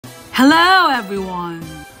Hello everyone!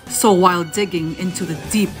 So while digging into the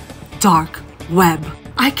deep, dark web,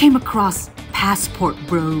 I came across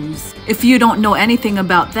Passportbros. If you don't know anything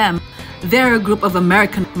about them, they're a group of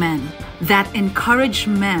American men that encourage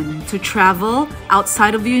men to travel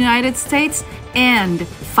outside of the United States and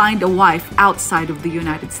find a wife outside of the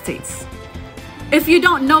United States. If you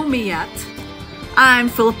don't know me yet, I'm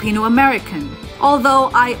Filipino American. Although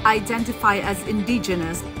I identify as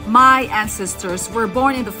indigenous, my ancestors were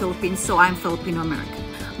born in the Philippines, so I'm Filipino American.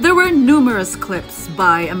 There were numerous clips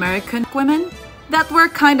by American women that were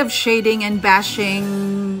kind of shading and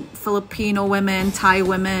bashing Filipino women, Thai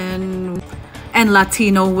women, and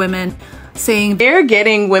Latino women, saying they're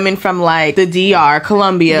getting women from like the DR,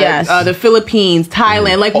 Colombia, Yes. The Philippines,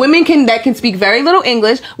 Thailand, like women that can speak very little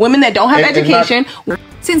English, women that don't have education.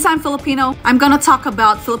 Since I'm Filipino, I'm gonna talk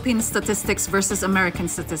about Philippine statistics versus American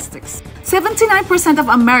statistics. 79% of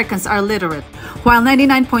Americans are literate, while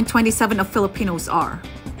 99.27% of Filipinos are.